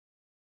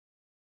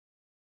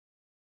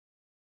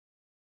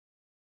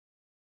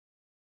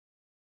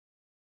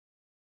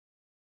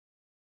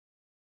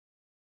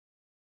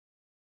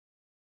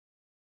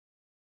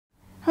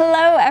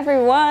Hello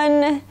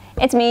everyone,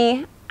 it's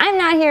me. I'm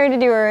not here to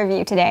do a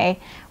review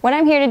today. What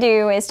I'm here to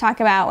do is talk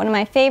about one of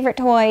my favorite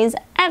toys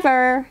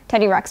ever,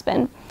 Teddy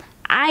Ruxpin.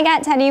 I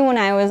got Teddy when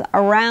I was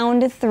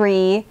around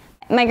 3.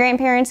 My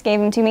grandparents gave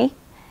him to me.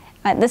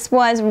 This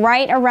was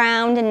right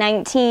around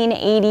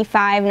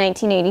 1985,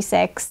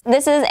 1986.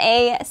 This is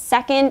a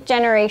second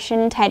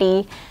generation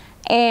Teddy,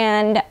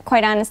 and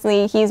quite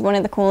honestly, he's one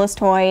of the coolest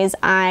toys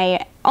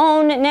I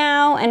own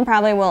now and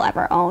probably will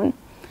ever own.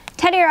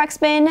 Teddy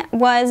Ruxpin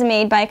was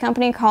made by a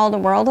company called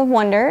World of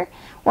Wonder.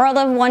 World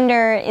of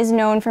Wonder is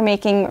known for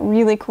making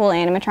really cool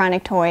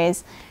animatronic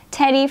toys.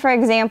 Teddy, for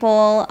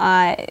example,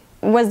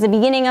 was the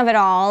beginning of it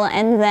all,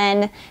 and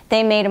then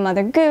they made a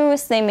Mother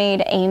Goose, they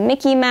made a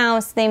Mickey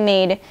Mouse, they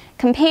made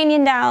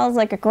companion dolls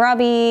like a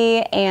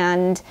Grubby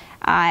and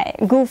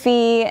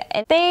Goofy.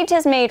 They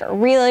just made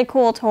really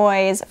cool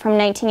toys from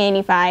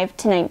 1985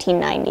 to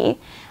 1990,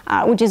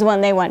 which is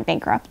when they went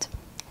bankrupt.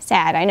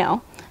 Sad, I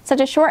know. Such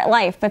a short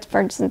life, but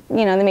for,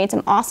 they made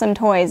some awesome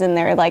toys in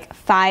their like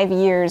 5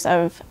 years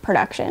of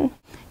production.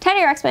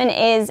 Teddy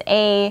Ruxpin is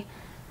a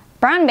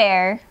brown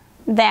bear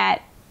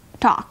that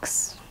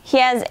talks. He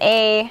has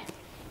a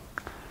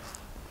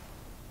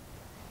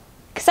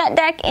cassette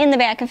deck in the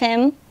back of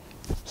him.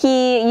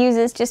 He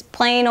uses just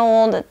plain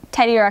old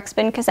Teddy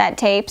Ruxpin cassette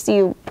tapes.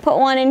 You put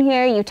one in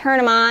here, you turn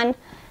him on,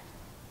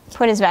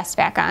 put his vest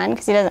back on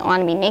because he doesn't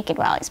want to be naked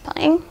while he's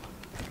playing.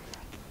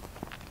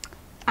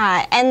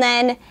 And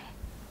then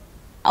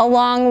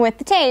along with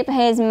the tape,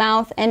 his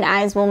mouth and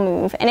eyes will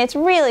move, and it's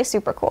really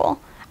super cool.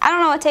 I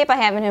don't know what tape I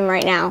have in him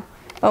right now,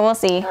 but we'll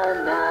see.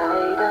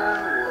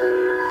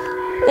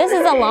 This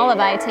is a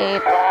lullaby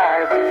tape.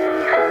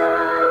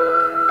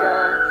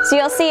 So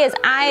you'll see his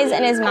eyes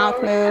and his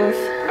mouth move.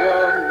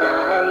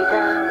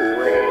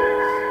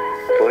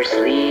 For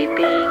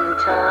sleeping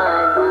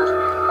time must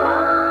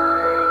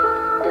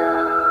find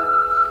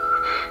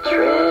us.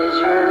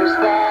 Treasures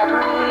that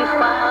we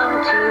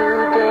found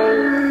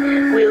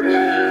today will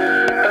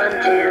keep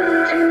until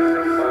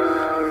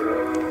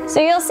tomorrow. So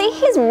you'll see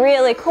he's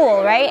really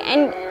cool, right?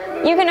 And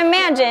you can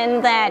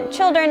imagine that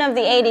children of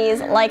the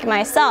 80s, like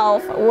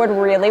myself, would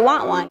really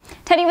want one.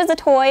 Teddy was a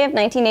toy of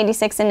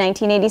 1986 and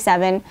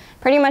 1987.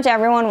 Pretty much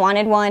everyone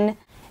wanted one.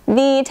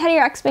 The Teddy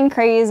Ruxpin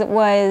craze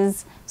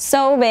was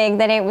so big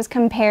that it was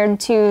compared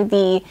to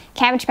the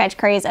Cabbage Patch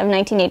craze of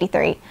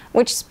 1983,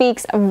 which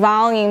speaks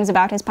volumes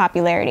about his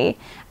popularity,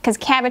 because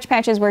Cabbage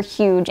Patches were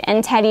huge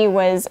and Teddy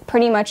was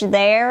pretty much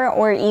there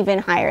or even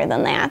higher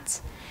than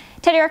that.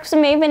 Teddy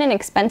Ruxpin may have been an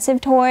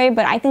expensive toy,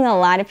 but I think a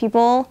lot of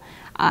people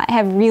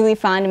have really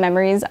fond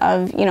memories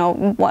of,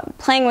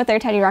 playing with their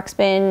Teddy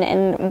Ruxpin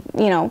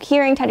and,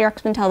 hearing Teddy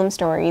Ruxpin tell them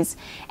stories.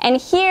 And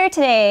here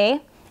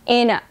today,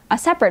 in a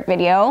separate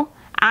video,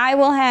 I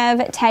will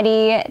have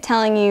Teddy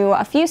telling you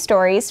a few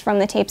stories from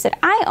the tapes that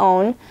I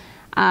own,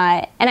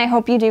 and I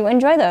hope you do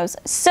enjoy those.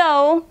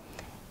 So,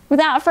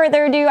 without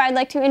further ado, I'd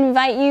like to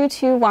invite you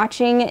to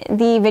watching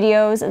the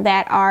videos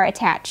that are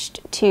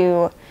attached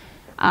to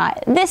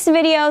this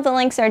video. The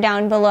links are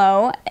down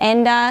below,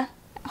 and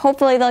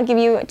hopefully they'll give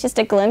you just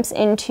a glimpse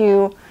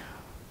into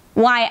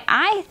why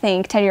I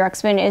think Teddy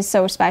Ruxpin is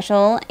so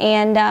special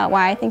and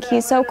why I think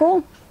he's so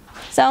cool.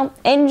 So,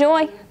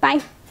 enjoy.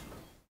 Bye.